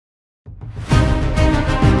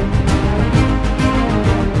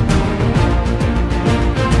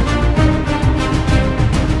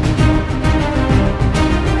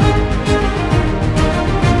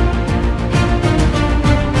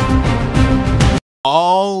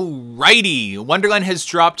Alrighty, Wonderland has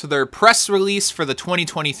dropped their press release for the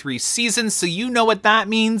 2023 season, so you know what that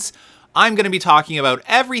means. I'm going to be talking about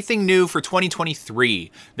everything new for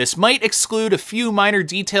 2023. This might exclude a few minor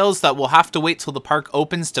details that we'll have to wait till the park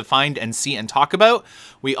opens to find and see and talk about.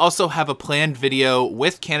 We also have a planned video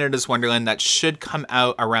with Canada's Wonderland that should come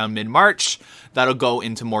out around mid-March. That'll go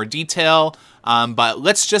into more detail, but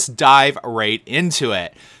let's just dive right into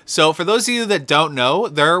it. So for those of you that don't know,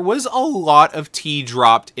 there was a lot of tea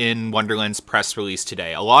dropped in Wonderland's press release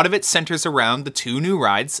today. A lot of it centers around the 2 new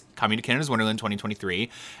rides coming to Canada's Wonderland 2023,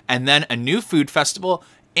 and then a new food festival,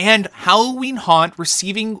 and Halloween Haunt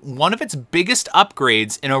receiving one of its biggest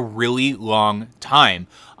upgrades in a really long time.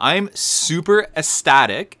 I'm super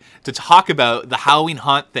ecstatic to talk about the Halloween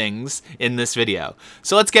Haunt things in this video.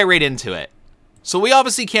 So let's get right into it. So we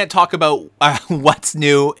obviously can't talk about what's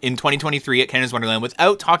new in 2023 at Canada's Wonderland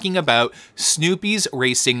without talking about Snoopy's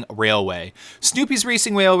Racing Railway. Snoopy's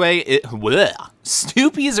Racing Railway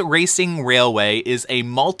is a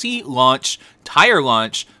multi-launch, tire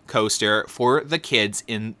launch coaster for the kids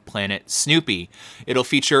in Planet Snoopy. It'll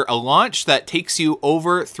feature a launch that takes you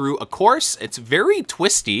over through a course. It's very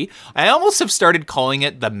twisty. I almost have started calling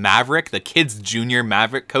it the Maverick, the Kids Junior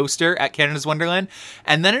Maverick coaster at Canada's Wonderland.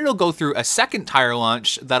 And then it'll go through a second tire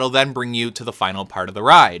launch that'll then bring you to the final part of the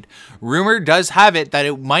ride. Rumor does have it that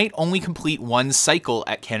it might only complete 1 cycle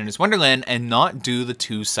at Canada's Wonderland and not do the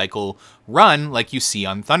 2-cycle run like you see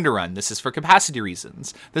on Thunder Run. This is for capacity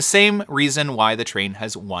reasons. The same reason why the train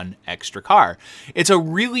has 1 extra car. It's a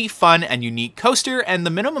really fun and unique coaster, and the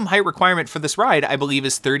minimum height requirement for this ride, I believe,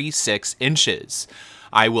 is 36 inches.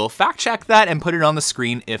 I will fact check that and put it on the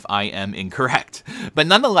screen if I am incorrect. But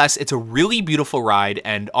nonetheless, it's a really beautiful ride,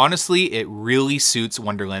 and honestly, it really suits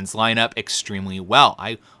Wonderland's lineup extremely well.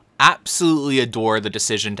 I absolutely adore the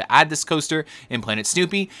decision to add this coaster in Planet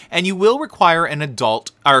Snoopy, and you will require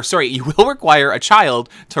you will require a child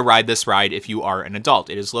to ride this ride if you are an adult.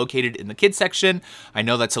 It is located in the kids section. I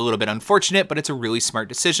know that's a little bit unfortunate, but it's a really smart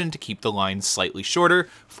decision to keep the lines slightly shorter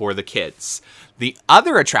for the kids. The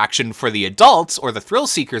other attraction for the adults, or the thrill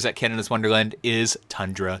seekers at Canada's Wonderland, is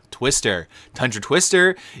Tundra Twister. Tundra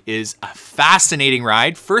Twister is a fascinating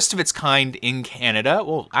ride, first of its kind in Canada.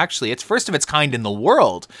 Well, actually, it's first of its kind in the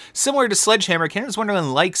world. Similar to Sledgehammer, Canada's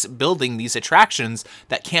Wonderland likes building these attractions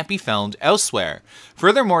that can't be found elsewhere.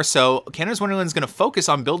 Furthermore, Canada's Wonderland is going to focus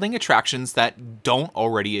on building attractions that don't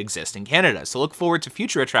already exist in Canada. So look forward to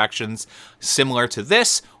future attractions similar to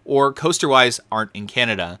this, or coaster-wise aren't in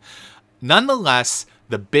Canada. Nonetheless,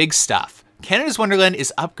 the big stuff. Canada's Wonderland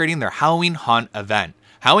is upgrading their Halloween Haunt event.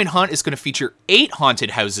 Halloween Haunt is going to feature 8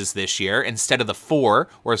 haunted houses this year instead of the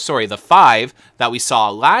 5 that we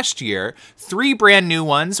saw last year. 3 brand new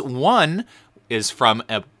ones. One is from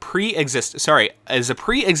a pre-existing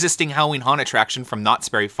Halloween Haunt attraction from Knott's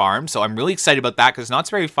Berry Farm. So I'm really excited about that because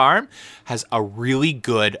Knott's Berry Farm has a really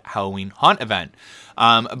good Halloween Haunt event.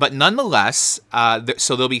 But nonetheless,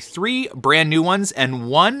 so there'll be 3 brand new ones and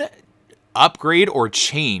 1 upgrade or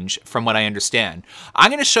change from what I understand.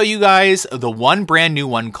 I'm going to show you guys the 1 brand new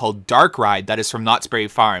one called Dark Ride that is from Knott's Berry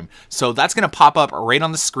Farm. So that's going to pop up right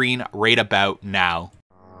on the screen right about now.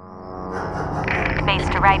 Base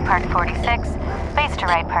to right, Park 46. Base to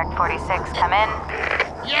right, Park 46, come in.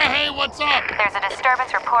 Yeah, hey, what's up? There's a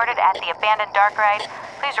disturbance reported at the abandoned Dark Ride.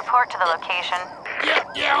 Please report to the location.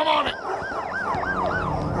 Yeah, I'm on it.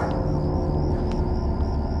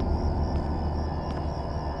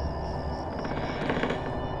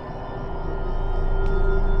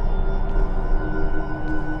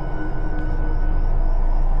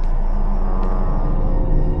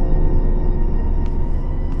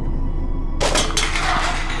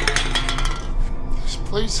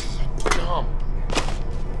 Place is dumb.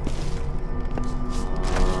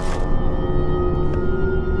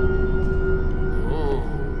 Oh.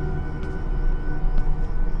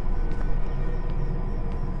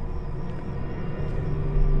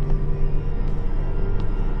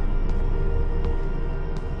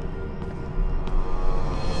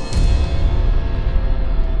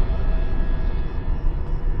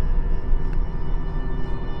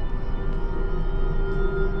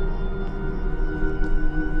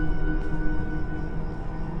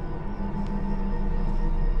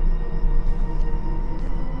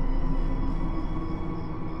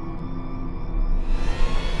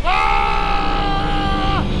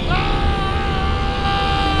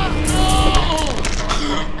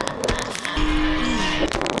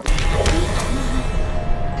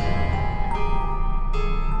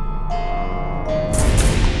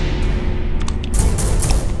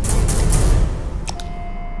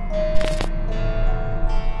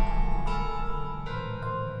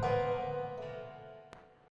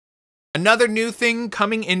 Another new thing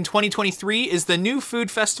coming in 2023 is the new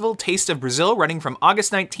food festival, Taste of Brazil, running from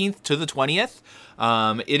August 19th to the 20th.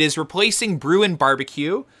 It is replacing Brew and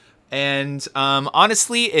Barbecue. And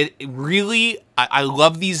honestly, it really, I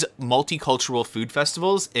love these multicultural food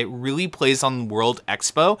festivals. It really plays on World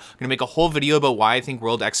Expo. I'm going to make a whole video about why I think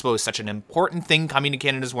World Expo is such an important thing coming to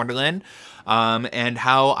Canada's Wonderland, and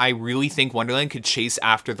how I really think Wonderland could chase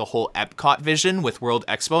after the whole Epcot vision with World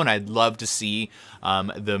Expo, and I'd love to see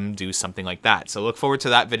them do something like that. So look forward to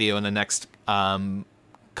that video in the next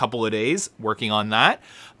couple of days, working on that.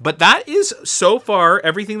 But that is so far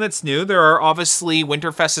everything that's new. There are obviously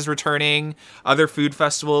Winterfest is returning, other food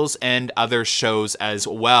festivals, and other shows as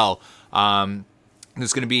well.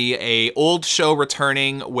 There's going to be a old show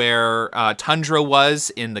returning where Tundra was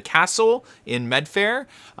in the castle in Medfair,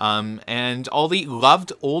 and all the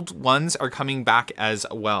loved old ones are coming back as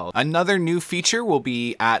well. Another new feature will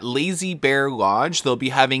be at Lazy Bear Lodge. They'll be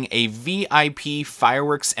having a VIP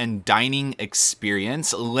fireworks and dining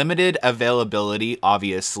experience, limited availability,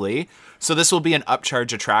 obviously. So this will be an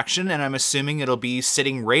upcharge attraction, and I'm assuming it'll be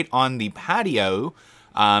sitting right on the patio,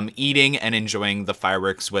 eating and enjoying the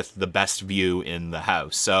fireworks with the best view in the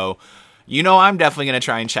house. So, you know, I'm definitely going to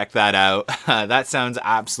try and check that out. That sounds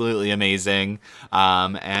absolutely amazing.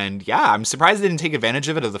 And yeah, I'm surprised they didn't take advantage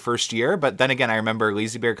of it the first year. But then again, I remember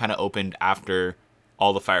Lazy Bear kind of opened after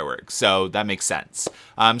all the fireworks, so that makes sense.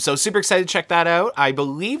 So super excited to check that out. I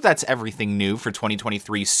believe that's everything new for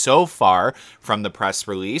 2023 so far from the press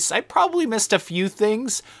release. I probably missed a few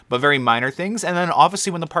things, but very minor things. And then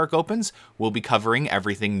obviously when the park opens, we'll be covering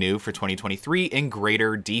everything new for 2023 in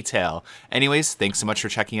greater detail. Anyways, thanks so much for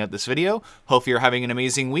checking out this video. Hope you're having an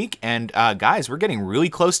amazing week. And guys, we're getting really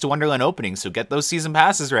close to Wonderland opening, so get those season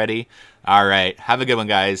passes ready. All right, have a good one,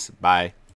 guys. Bye.